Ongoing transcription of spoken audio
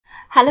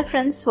Hello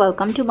friends,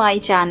 welcome to my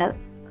channel.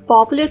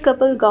 Popular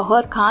couple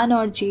Gauhar Khan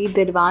और ज़ैद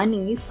दरबार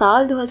ने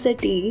साल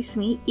 2023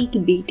 में एक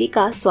बेटे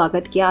का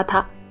स्वागत किया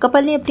था।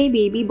 कपल ने अपने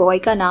बेबी बॉय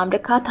का नाम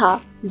रखा था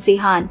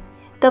ज़ेहान।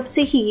 तब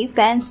से ही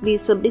फैंस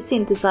बेसब्री से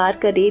इंतजार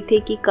कर रहे थे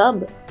कि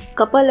कब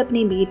कपल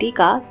अपने बेटे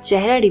का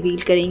चेहरा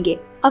रिवील करेंगे।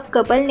 अब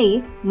कपल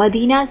ने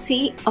मदीना से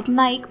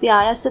अपना एक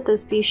प्यारा सा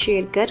तस्वीर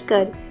शेयर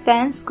कर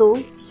फैंस को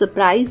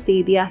सरप्राइज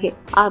दे दिया है।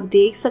 आप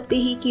देख सकते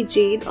हैं कि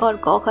ज़ैद और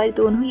गौहर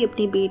दोनों ही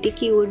अपने बेटे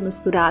की ओर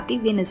मुस्कुराते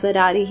हुए नजर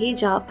आ रहे हैं,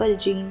 जहां पर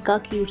ज़ैद का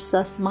क्यूट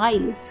सा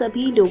स्माइल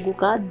सभी लोगों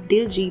का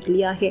दिल जीत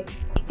लिया है।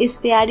 इस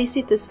प्यारी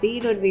सी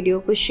तस्वीर और वीडियो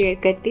को शेयर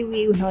करते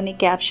हुए उन्होंने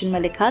कैप्शन में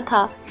लिखा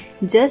था,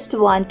 just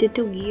wanted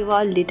to give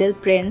our little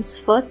Prince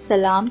first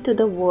सलाम to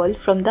the world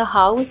from the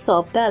house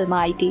of the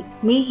Almighty.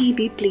 May he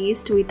be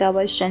placed with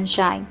our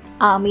sunshine.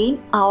 आमीन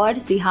our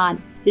ज़ेहान।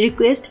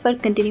 Request for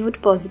continued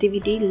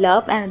positivity,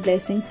 love and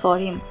blessings for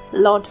him.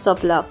 Lots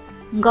of love.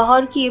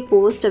 Gauhar की ये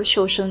post अब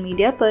social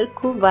media पर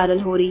खूब viral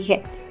हो रही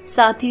है।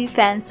 साथ ही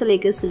फैंस से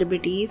लेकर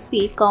सेलिब्रिटीज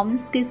भी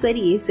कमेंट्स के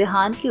जरिए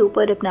ज़ेहान के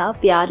ऊपर अपना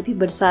प्यार भी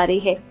बरसा रहे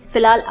हैं।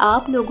 फिलहाल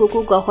आप लोगों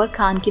को गौहर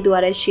खान के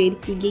द्वारा शेयर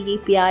की गई ये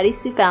प्यारी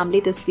सी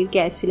फैमिली तस्वीर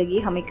कैसी लगी,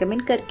 हमें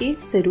कमेंट करके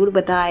जरूर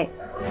बताएं।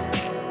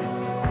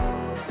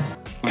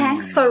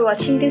 Thanks for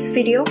watching this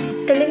video.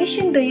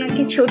 Television दुनिया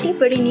की छोटी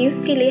बड़ी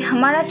न्यूज़ के लिए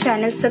हमारा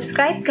चैनल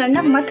सब्सक्राइब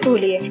करना मत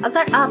भूलिए।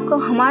 अगर आपको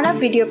हमारा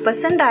वीडियो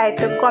पसंद आए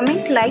तो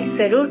कमेंट लाइक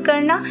जरूर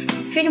करना।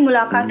 फिर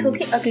मुलाकात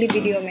होगी अगली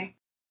वीडियो में।